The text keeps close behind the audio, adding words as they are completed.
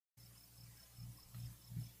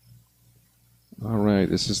Alright,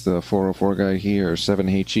 this is the 404 guy here,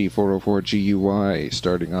 7HE404GUY,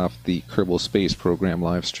 starting off the Kerbal Space Program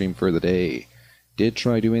live stream for the day. Did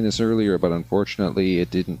try doing this earlier, but unfortunately it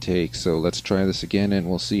didn't take, so let's try this again and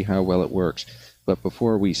we'll see how well it works. But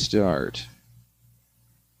before we start...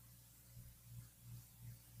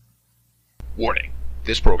 Warning.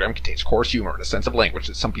 This program contains coarse humor and a sense of language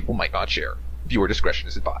that some people might not share. Viewer discretion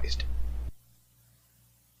is advised.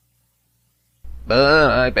 But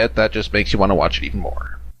I bet that just makes you want to watch it even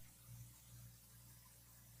more.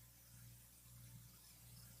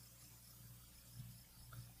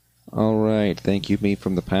 Alright, thank you, me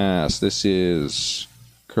from the past. This is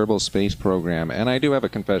Kerbal Space Program, and I do have a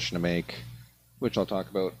confession to make, which I'll talk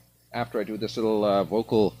about after I do this little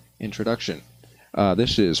vocal introduction.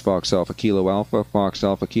 This is Fox Alpha Kilo Alpha calling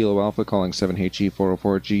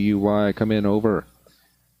 7HE404GUY. Come in, over.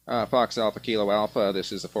 Fox Alpha Kilo Alpha,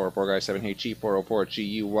 this is the 404 guy,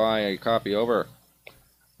 7HE404GUY. Copy, over.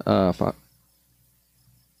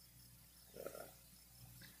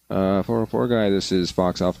 404 guy, this is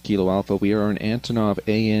Fox Alpha Kilo Alpha. We are an Antonov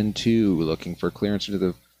AN2, looking for clearance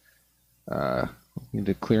into the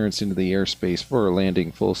airspace for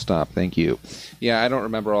landing. Full stop. Thank you. Yeah, I don't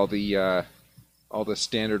remember all the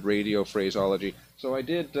standard radio phraseology. So I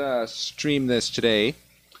did stream this today,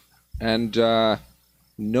 and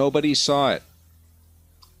nobody saw it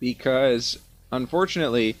because,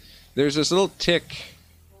 unfortunately, there's this little tick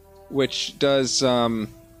which does, a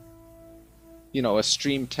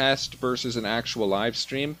stream test versus an actual live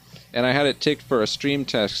stream, and I had it ticked for a stream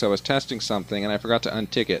test because I was testing something and I forgot to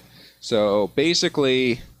untick it. So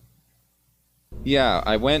basically, yeah,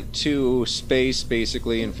 I went to space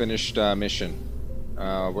basically and finished mission.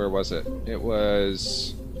 Where was it? It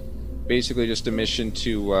was basically just a mission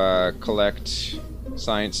to collect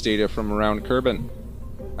science data from around Kerbin.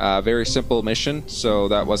 Very simple mission, so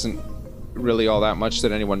that wasn't really all that much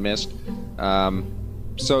that anyone missed.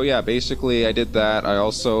 So yeah, basically I did that. I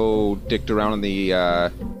also dicked around on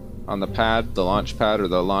the pad, the launch pad or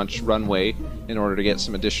the launch runway, in order to get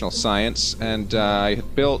some additional science, and I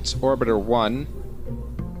had built Orbiter 1,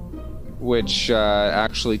 which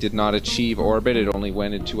actually did not achieve orbit. It only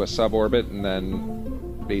went into a suborbit, and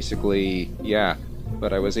then basically, yeah.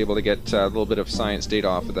 But I was able to get a little bit of science data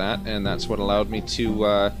off of that, and that's what allowed me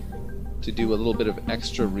to do a little bit of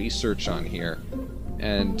extra research on here.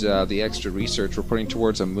 And the extra research we're putting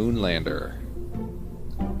towards a moon lander.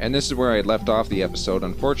 And this is where I had left off the episode.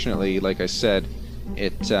 Unfortunately, like I said,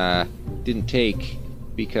 it didn't take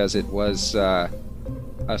because it was a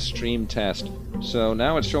stream test. So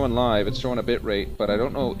now it's showing live, it's showing a bit rate, but I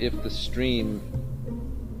don't know if the stream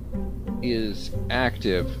is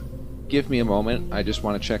active. Give me a moment, I just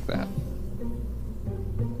want to check that.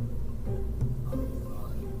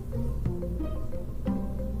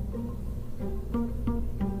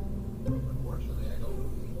 Unfortunately, I don't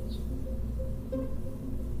know.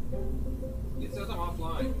 It says I'm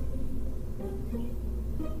offline.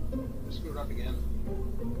 I screwed up again.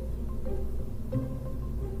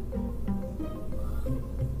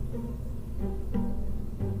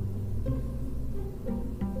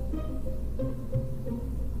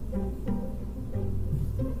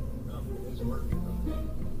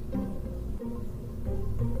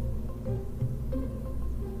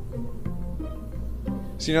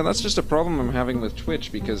 See, now that's just a problem I'm having with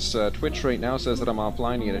Twitch, because Twitch right now says that I'm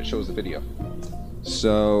offline and it shows the video.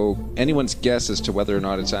 So, anyone's guess as to whether or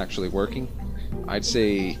not it's actually working. I'd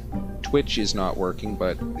say Twitch is not working,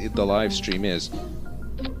 but the live stream is.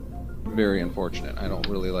 Very unfortunate. I don't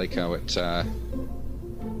really like how it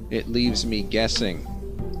leaves me guessing.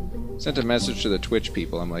 Sent a message to the Twitch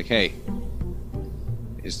people. I'm like, hey,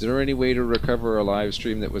 is there any way to recover a live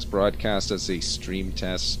stream that was broadcast as a stream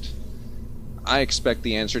test? I expect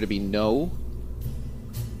the answer to be no,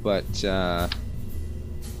 but I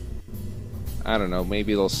don't know,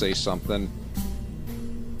 maybe they'll say something.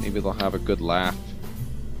 Maybe they'll have a good laugh.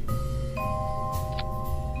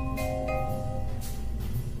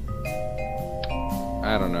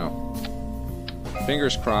 I don't know.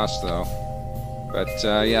 Fingers crossed, though. But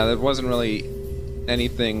yeah, that wasn't really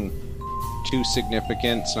anything too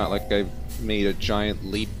significant. It's not like I've made a giant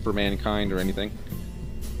leap for mankind or anything.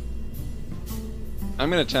 I'm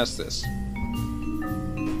gonna test this.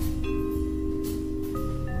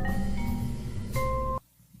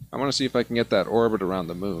 I want to see if I can get that orbit around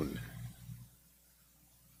the moon.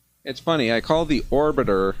 It's funny, I call the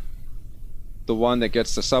orbiter the one that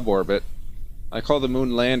gets the suborbit. I call the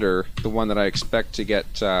moon lander the one that I expect to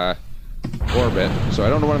get orbit. So I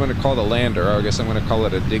don't know what I'm going to call the lander. I guess I'm going to call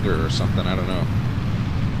it a digger or something. I don't know.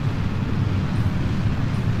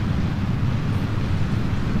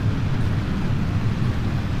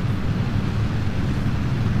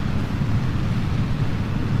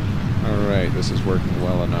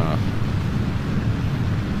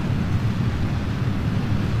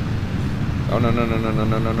 Oh, no, no, no, no, no,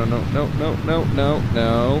 no, no, no, no, no, no, no, no,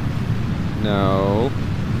 no. No.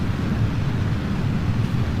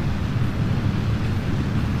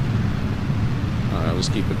 Alright, let's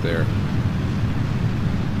keep it there.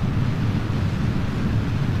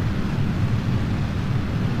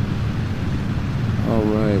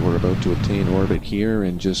 Alright, we're about to attain orbit here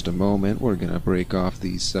in just a moment. We're gonna break off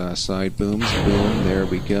these side booms. Boom, there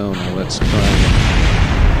we go. Now let's try and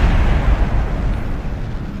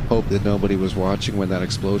hope that nobody was watching when that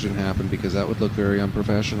explosion happened, because that would look very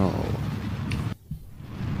unprofessional.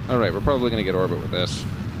 Alright, we're probably gonna get orbit with this.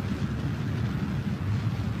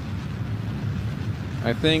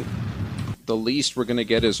 I think the least we're gonna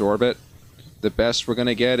get is orbit. The best we're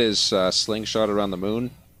gonna get is slingshot around the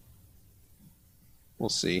moon. We'll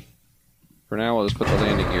see. For now, I'll just put the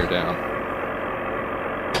landing gear down.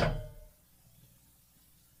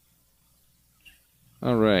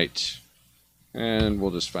 Alright. And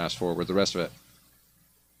we'll just fast forward the rest of it.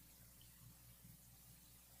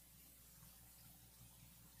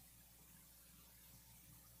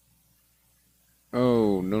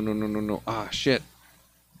 Oh, no, no, no, no, no. Ah, shit.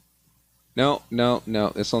 No, no, no.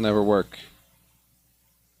 This'll never work.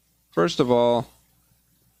 First of all,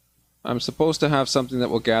 I'm supposed to have something that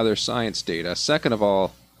will gather science data. Second of all,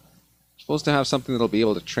 I'm supposed to have something that'll be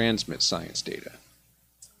able to transmit science data.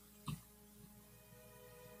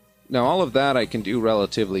 Now, all of that I can do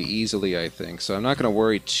relatively easily, I think, so I'm not going to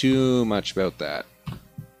worry too much about that.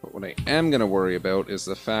 But what I am going to worry about is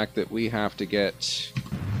the fact that we have to get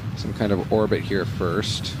some kind of orbit here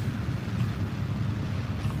first.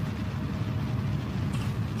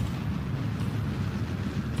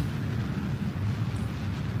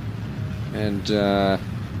 And,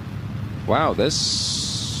 wow,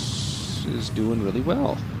 this is doing really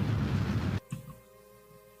well.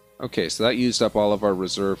 Okay, so that used up all of our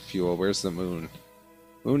reserve fuel. Where's the moon?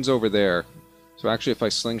 Moon's over there. So actually, if I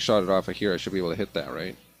slingshot it off of here, I should be able to hit that,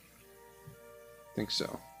 right? I think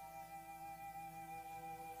so.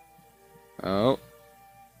 Oh.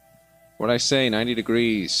 What'd I say? 90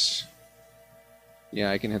 degrees.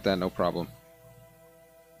 Yeah, I can hit that, no problem.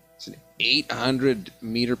 It's an 800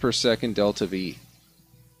 meter per second delta V.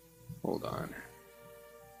 Hold on.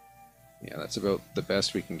 Yeah, that's about the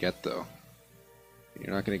best we can get, though.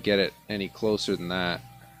 You're not going to get it any closer than that,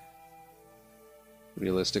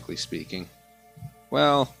 realistically speaking.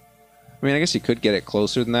 Well, I mean, I guess you could get it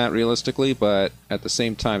closer than that, realistically, but at the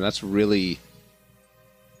same time, that's 50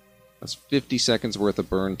 seconds worth of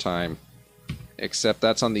burn time. Except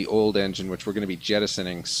that's on the old engine, which we're going to be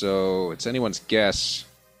jettisoning, so it's anyone's guess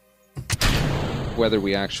whether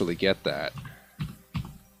we actually get that.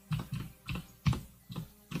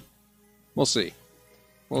 We'll see.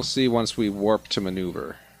 We'll see once we warp to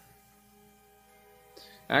maneuver.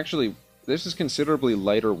 Actually, this is considerably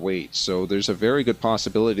lighter weight, so there's a very good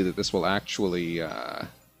possibility that this will actually...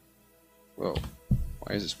 Whoa.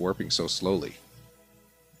 Why is this warping so slowly?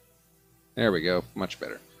 There we go. Much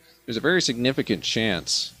better. There's a very significant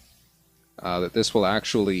chance that this will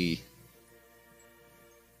actually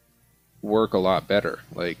work a lot better.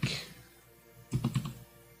 Like...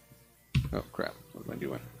 Oh, crap. What am I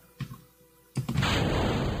doing?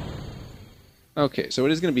 Okay, so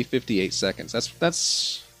it is going to be 58 seconds.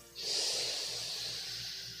 That's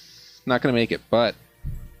not going to make it, but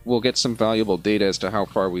we'll get some valuable data as to how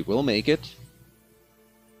far we will make it,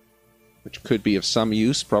 which could be of some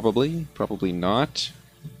use, probably. Probably not.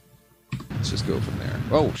 Let's just go from there.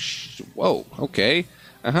 Oh, whoa, okay.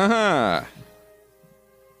 Aha!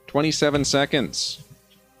 27 seconds.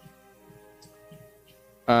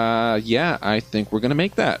 Yeah, I think we're going to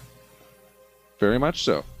make that. Very much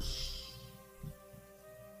so.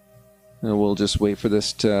 And we'll just wait for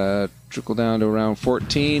this to trickle down to around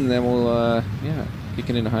 14, and then we'll, yeah,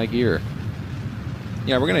 kick it into high gear.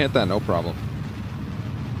 Yeah, we're going to hit that, no problem.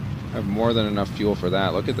 I have more than enough fuel for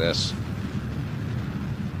that. Look at this.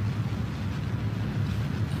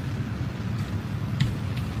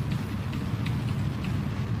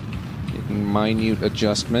 Making minute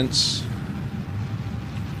adjustments.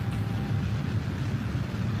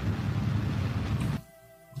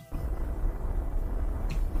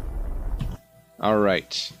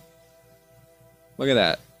 Alright. Look at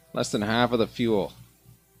that. Less than half of the fuel.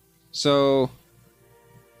 So,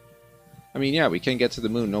 I mean, yeah, we can get to the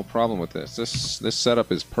moon, no problem with this. This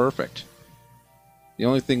setup is perfect. The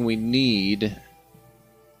only thing we need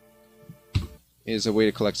is a way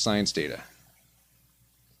to collect science data.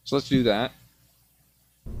 So let's do that.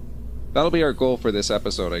 That'll be our goal for this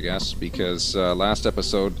episode, I guess, because last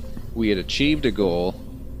episode we had achieved a goal,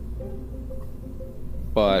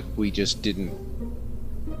 but we just didn't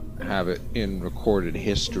have it in recorded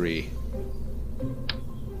history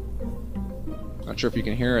Not sure if you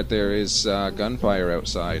can hear it. There is gunfire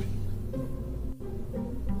outside,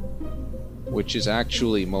 which is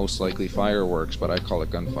actually most likely fireworks, but I call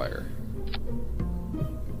it gunfire.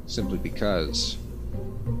 Simply because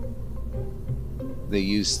they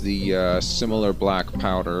use the similar black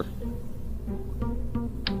powder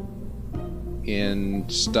in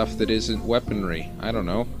stuff that isn't weaponry. I don't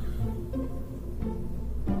know.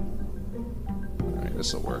 Alright,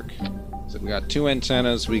 this'll work. So we got 2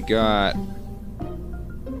 antennas, we got...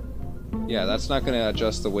 Yeah, that's not going to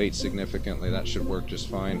adjust the weight significantly. That should work just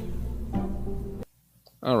fine.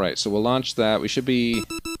 Alright, so we'll launch that. We should be...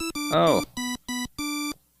 Oh!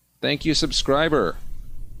 Thank you, subscriber!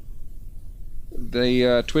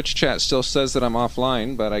 The Twitch chat still says that I'm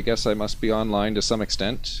offline, but I guess I must be online to some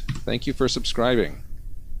extent. Thank you for subscribing.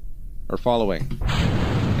 Or following.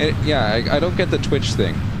 Yeah, I don't get the Twitch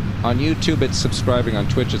thing. On YouTube it's subscribing, on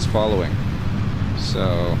Twitch it's following.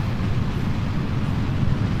 So...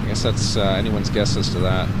 I guess that's anyone's guess as to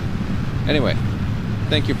that. Anyway,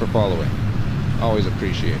 thank you for following. Always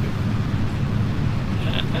appreciated.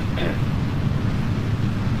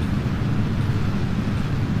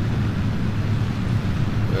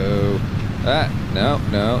 Oh. Ah, no,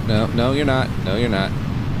 you're not. No, you're not.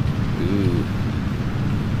 Ooh.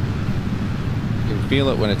 You can feel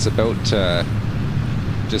it when it's about to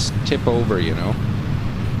just tip over, you know?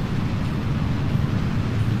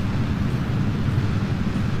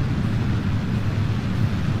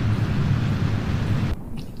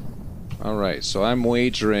 Alright, so I'm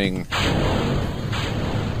wagering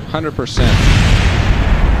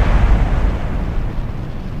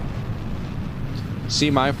 100%.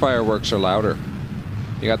 See, my fireworks are louder.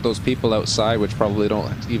 You got those people outside, which probably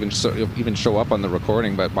don't even show up on the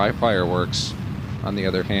recording, but my fireworks, on the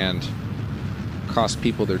other hand, cost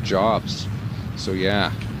people their jobs. So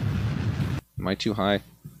yeah. Am I too high?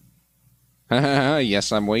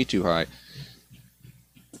 Yes, I'm way too high.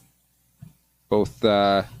 Both,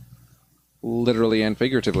 literally and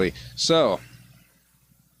figuratively. So,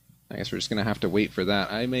 I guess we're just going to have to wait for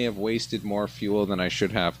that. I may have wasted more fuel than I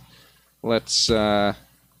should have. Let's, I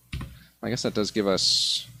guess that does give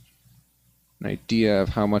us an idea of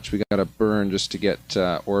how much we got to burn just to get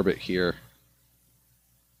orbit here.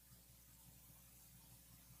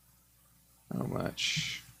 How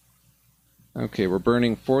much? Okay, we're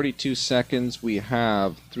burning 42 seconds. We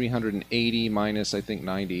have 380 minus, I think,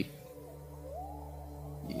 90.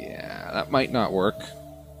 Yeah, that might not work.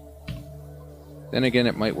 Then again,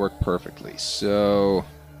 it might work perfectly. So,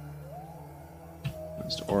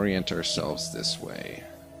 let's orient ourselves this way.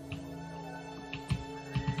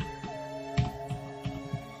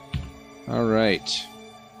 All right.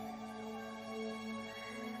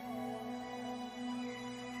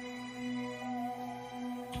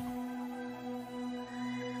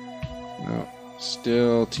 No,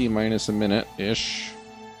 still T-minus a minute-ish.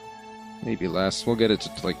 Maybe less. We'll get it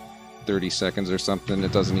to like 30 seconds or something.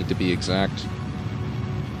 It doesn't need to be exact.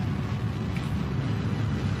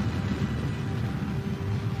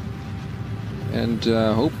 And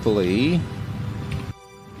hopefully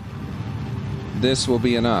this will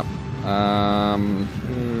be enough. I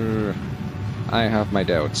have my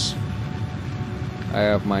doubts. I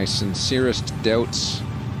have my sincerest doubts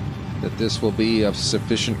that this will be of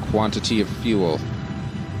sufficient quantity of fuel.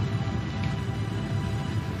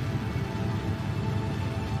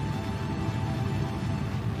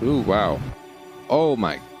 Ooh, wow. Oh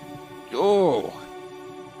my... Oh!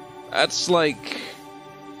 That's like...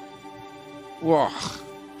 Whoa.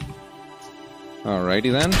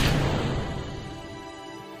 Alrighty then.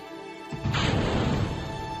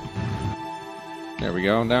 There we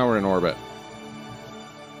go, now we're in orbit.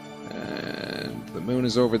 And the moon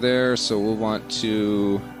is over there, so we'll want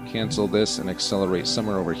to cancel this and accelerate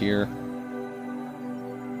somewhere over here.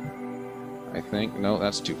 I think. No,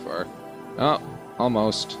 that's too far. Oh!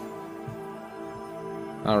 Almost.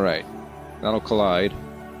 Alright. That'll collide.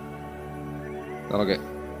 That'll get...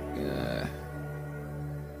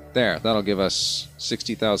 there. That'll give us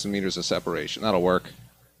 60,000 meters of separation. That'll work.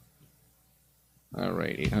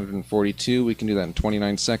 Alright, 842. We can do that in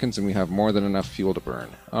 29 seconds, and we have more than enough fuel to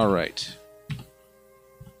burn. Alright.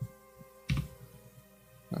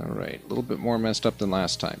 Alright. A little bit more messed up than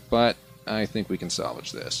last time, but I think we can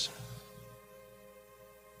salvage this.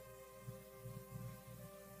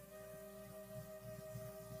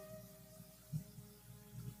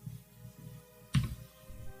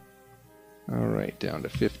 Alright, down to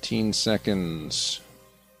 15 seconds.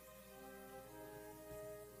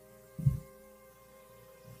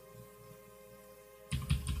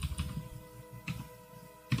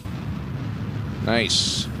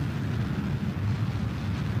 Nice.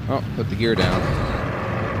 Oh, put the gear down.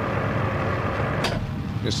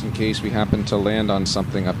 Just in case we happen to land on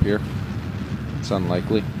something up here. It's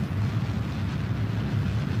unlikely.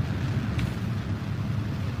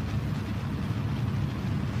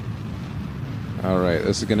 Alright,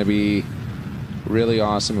 this is going to be really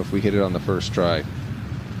awesome if we hit it on the first try.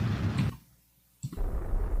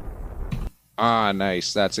 Ah,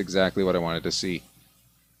 nice. That's exactly what I wanted to see.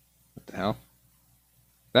 What the hell?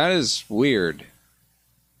 That is weird.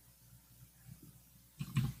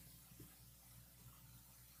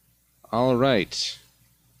 Alright.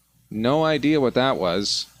 No idea what that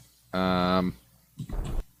was. Look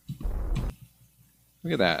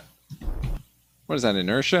at that. What is that,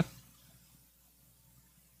 inertia?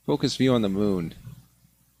 Focus view on the moon.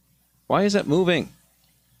 Why is that moving?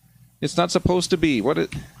 It's not supposed to be. What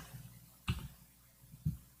it...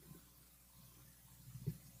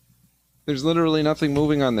 There's literally nothing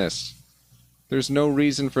moving on this. There's no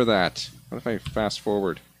reason for that. What if I fast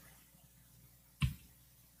forward?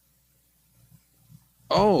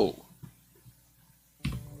 Oh!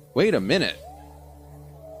 Wait a minute.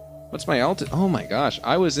 What's my altitude? Oh my gosh.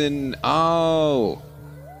 I was in... Oh!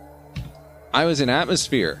 I was in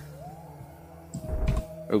atmosphere.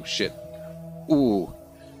 Oh shit. Ooh.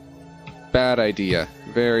 Bad idea.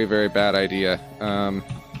 Very, very bad idea.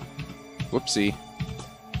 Whoopsie.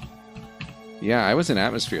 Yeah, I was in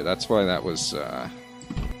atmosphere. That's why that was,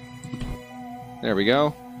 There we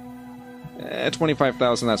go.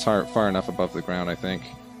 25,000, that's far enough above the ground, I think.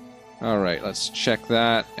 Alright, let's check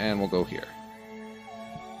that, and we'll go here.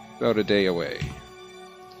 About a day away.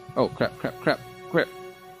 Oh, crap.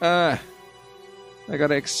 I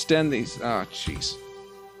gotta extend these... Oh, jeez.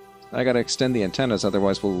 I gotta extend the antennas,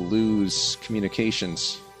 otherwise we'll lose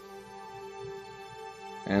communications.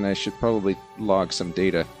 And I should probably log some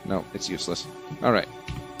data. No, it's useless. Alright.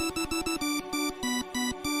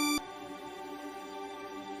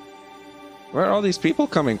 Where are all these people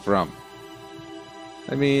coming from?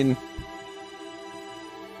 I mean...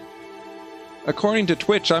 According to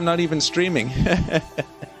Twitch, I'm not even streaming.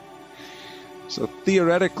 So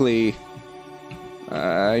theoretically,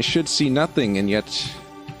 I should see nothing, and yet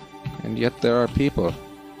there are people.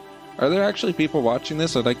 Are there actually people watching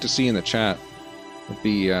this? I'd like to see in the chat. Would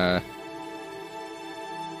be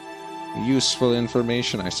useful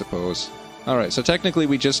information, I suppose. Alright, so technically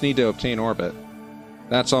we just need to obtain orbit.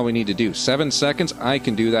 That's all we need to do. 7 seconds? I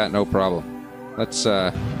can do that, no problem. Let's,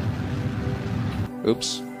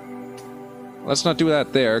 oops. Let's not do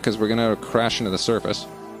that there, because we're going to crash into the surface.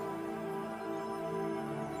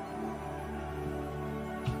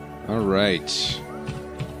 Alright.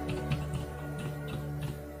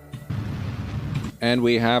 And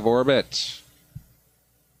we have orbit.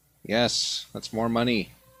 Yes, that's more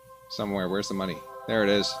money. Somewhere, where's the money? There it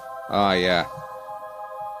is. Ah, yeah.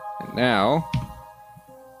 And now...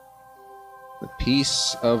 the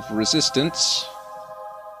piece of resistance.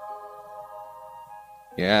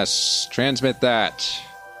 Yes, transmit that.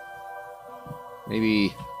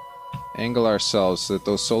 Maybe angle ourselves so that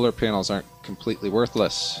those solar panels aren't completely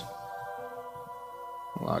worthless.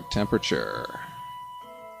 Log temperature.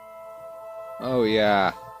 Oh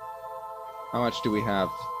yeah. How much do we have?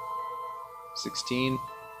 16?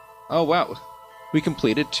 Oh wow. We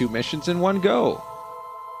completed 2 missions in one go.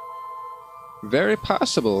 Very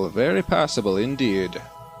possible indeed.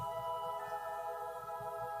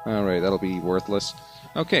 Alright, that'll be worthless.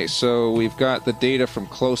 Okay, so we've got the data from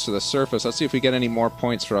close to the surface. Let's see if we get any more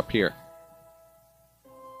points for up here.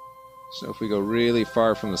 So if we go really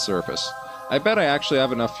far from the surface. I bet I actually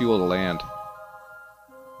have enough fuel to land.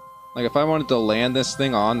 Like, if I wanted to land this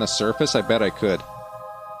thing on the surface, I bet I could.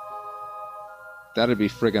 That'd be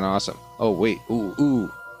friggin' awesome. Oh, wait.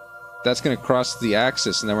 Ooh. That's going to cross the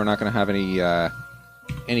axis, and then we're not going to have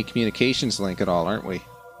any communications link at all, aren't we?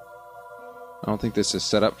 I don't think this is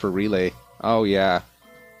set up for relay. Oh, yeah.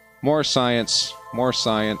 More science. More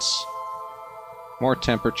science. More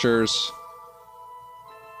temperatures.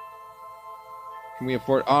 Can we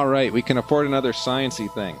afford... Alright, we can afford another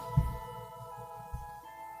sciencey thing.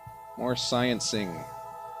 More sciencing.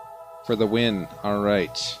 For the win.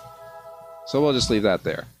 Alright. So we'll just leave that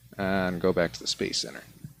there. And go back to the Space Center.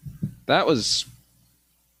 That was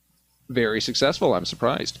very successful. I'm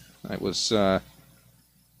surprised. I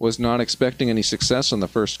was not expecting any success on the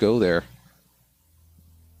first go there.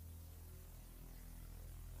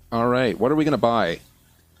 Alright, what are we going to buy?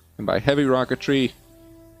 And buy heavy rocketry,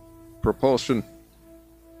 propulsion,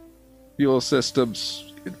 fuel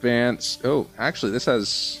systems, advanced... Oh, actually, this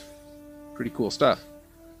has pretty cool stuff.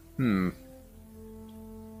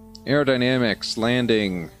 Aerodynamics,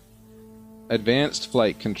 landing, advanced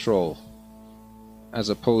flight control. as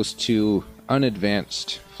opposed to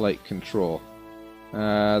unadvanced flight control.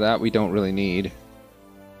 That we don't really need.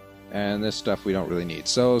 And this stuff we don't really need.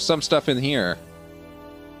 So some stuff in here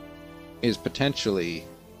is potentially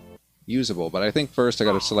usable, but I think first I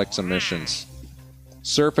gotta select some missions.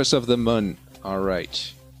 Surface of the Moon.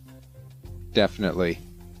 Alright. Definitely.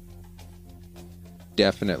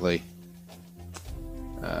 Definitely.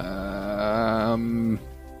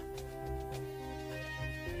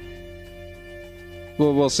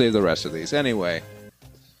 We'll save the rest of these. Anyway.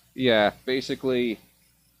 Yeah, basically...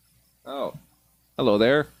 Oh. Hello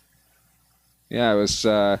there. Yeah, I was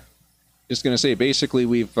just going to say, basically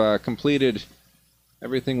we've completed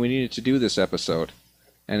everything we needed to do this episode.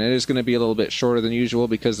 And it is going to be a little bit shorter than usual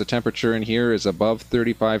because the temperature in here is above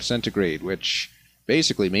 35 centigrade, which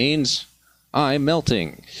basically means I'm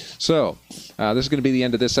melting. So, this is going to be the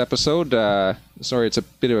end of this episode. Sorry, it's a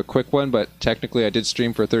bit of a quick one, but technically I did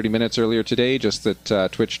stream for 30 minutes earlier today, just that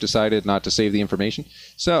Twitch decided not to save the information.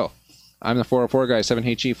 So, I'm the 404 guy,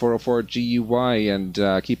 7HE404GUY,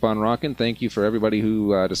 and keep on rocking. Thank you for everybody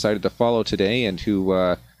who decided to follow today and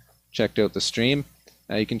who checked out the stream.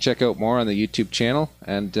 You can check out more on the YouTube channel,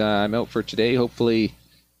 and I'm out for today, hopefully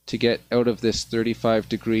to get out of this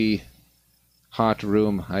 35-degree hot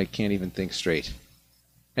room. I can't even think straight.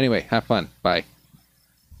 Anyway, have fun. Bye.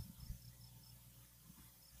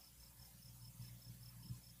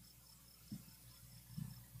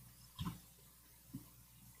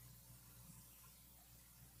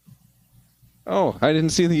 Oh, I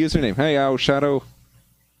didn't see the username. Hey, Ow Shadow.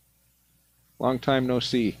 Long time no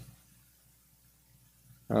see.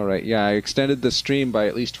 Alright, yeah, I extended the stream by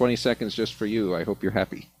at least 20 seconds just for you. I hope you're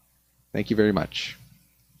happy. Thank you very much.